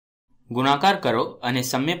ગુણાકાર કરો અને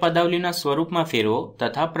સમ્ય પદાવલીના સ્વરૂપમાં ફેરવો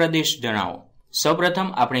તથા પ્રદેશ જણાવો। સૌપ્રથમ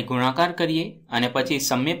આપણે ગુણાકાર કરીએ અને પછી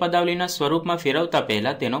સમ્ય પદાવલીના સ્વરૂપમાં ફેરવતા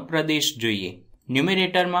પહેલા તેનો પ્રદેશ જોઈએ।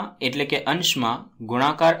 ન્યુમેરેટરમાં એટલે કે અંશમાં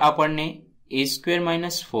ગુણાકાર આપણને a² -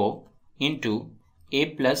 4 ×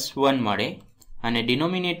 a+1 મળે અને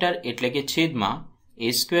ડિનોમિનેટર એટલે કે છેદમાં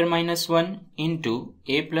a² - 1 ×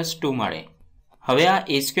 a+2 મળે। હવે આ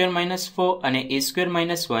a² - 4 અને a²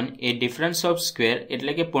 - 1 A difference of square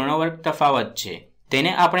એટલે કે પૂર્ણવર્ગ તફાવત છે।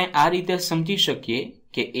 તેને આપણે આ રીતે સમજી શકીએ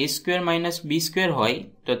કે a² - b² હોય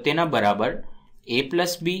તો તેના બરાબર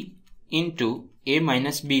a+b × a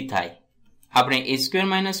 - b થાય। આપણે a²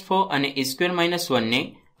 - 4 અને a² - 1 ને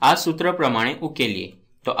આ સૂત્ર પ્રમાણે ઉકેલીએ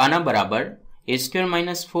તો આના બરાબર a²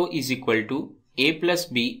 - 4 =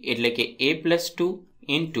 a+b એટલે કે a+2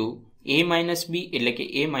 × a - b એટલે કે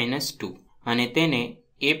a-2 અને તેને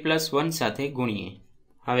a+1 સાથે ગુણીએ।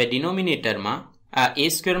 હવે ડિનોમિનેટરમાં આ a²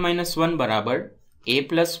 - 1 બરાબર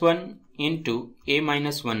a+1 ×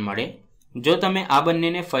 a-1 મળે। જો તમે આ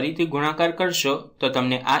બંનેને ફરીથી ગુણાકાર કરશો તો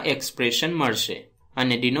તમને આ એક્સપ્રેશન મળશે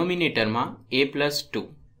અને ડિનોમિનેટરમાં a+2।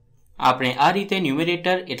 આપણે આ રીતે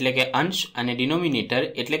ન્યુમેરેટર એટલે કે અંશ અને ડિનોમિનેટર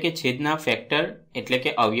એટલે કે છેદના ફેક્ટર એટલે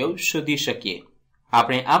કે અવયવ શોધી શકીએ।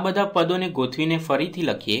 આપણે આ બધા પદોને ગોઠવીને ફરીથી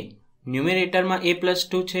લખીએ। ન્યુમેરેટરમાં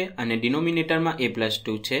a+2 છે અને ડિનોમિનેટરમાં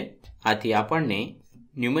a+2 છે। આથી આપણને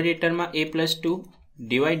ન્યુમેરેટરમાં a+2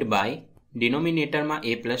 ડિવાઇડ બાય ડિનોમિનેટરમાં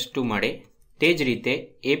a+2 મળે। તે જ રીતે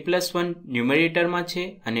a+1 ન્યુમેરેટરમાં છે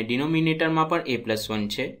અને ડિનોમિનેટરમાં પણ a+1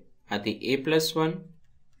 છે। આથી a+1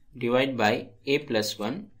 ડિવાઇડ બાય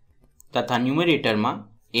a+1 તથા ન્યુમેરેટરમાં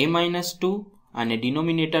a-2 અને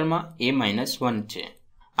ડિનોમિનેટરમાં a-1 છે।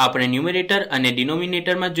 આપણે ન્યુમેરેટર અને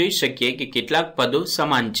ડિનોમિનેટરમાં જોઈ શકીએ કે કેટલાક પદો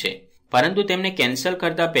સમાન છે, પરંતુ તેમને કેન્સલ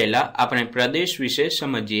કરતા પહેલા આપણે પ્રદેશ વિશે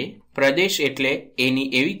સમજીએ। પ્રદેશ એટલે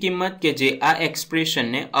એની એવી કિંમત કે જે આ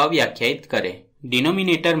એક્સપ્રેશનને અવ્યાખ્યાયિત કરે।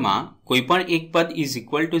 ડિનોમિનેટરમાં કોઈ પણ એક પદ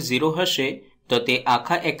 = 0 હશે તો તે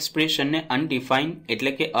આખા એક્સપ્રેશનને અનડિફાઇન્ડ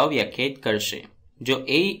એટલે કે અવ્યાખ્યાયિત કરશે। જો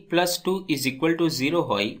a+2 = 0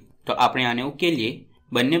 હોય તો આપણે આને ઉકેલીએ।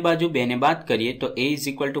 બંને બાજુ 2 ને બાદ કરીએ તો a =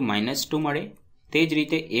 -2 મળે। તે જ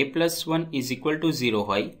રીતે a+1 = 0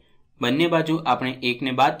 હોય, બંને બાજુ આપણે 1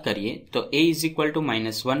 ને બાદ કરીએ તો a =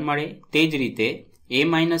 -1 મળે। તે જ રીતે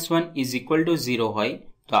a-1 = 0 હોય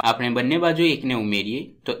તો આપણે બંને બાજુ 1 ને ઉમેરીએ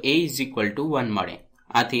તો a = 1 મળે।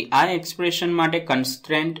 આથી આ એક્સપ્રેશન માટે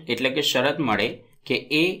કન્સ્ટ્રેન્ટ એટલે કે શરત મળે કે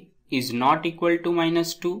a is not equal to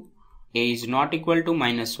 -2, a is not equal to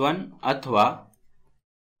 -1 અથવા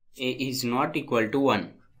a is not equal to 1।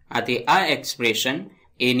 આથી આ એક્સપ્રેશન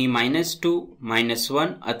a ની -2, -1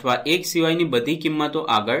 અથવા 1 સિવાયની બધી કિંમતો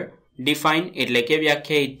આગળ ડિફાઇન એટલે કે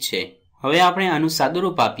વ્યાખ્યાયિત છે। હવે આપણે આનું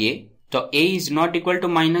સાદુરૂપ આપીએ તો a is not equal to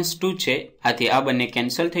 -2 છે, આથી આ બંને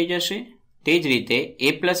કેન્સલ થઈ જશે। તે જ રીતે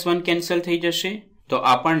a+1 કેન્સલ થઈ જશે તો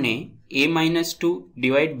આપણને a-2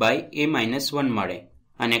 ડિવાઇડ બાય a-1 મળે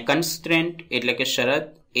અને કન્સ્ટ્રેન્ટ એટલે કે શરત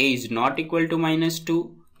a is not equal to -2,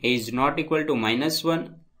 a is not equal to -1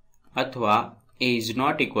 અથવા a is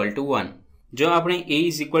not equal to 1। જો આપણે a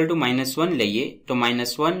is equal to -1 લઈએ તો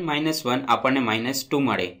 -1 - 1 આપણને -2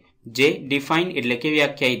 મળે, જે ડિફાઇન એટલે કે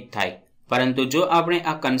વ્યાખ્યાયિત થાય। પરંતુ જો આપણે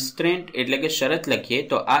આ કન્સ્ટ્રેન્ટ એટલે કે શરત લખીએ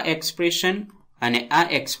તો આ એક્સપ્રેશન અને આ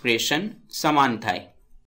એક્સપ્રેશન સમાન થાય।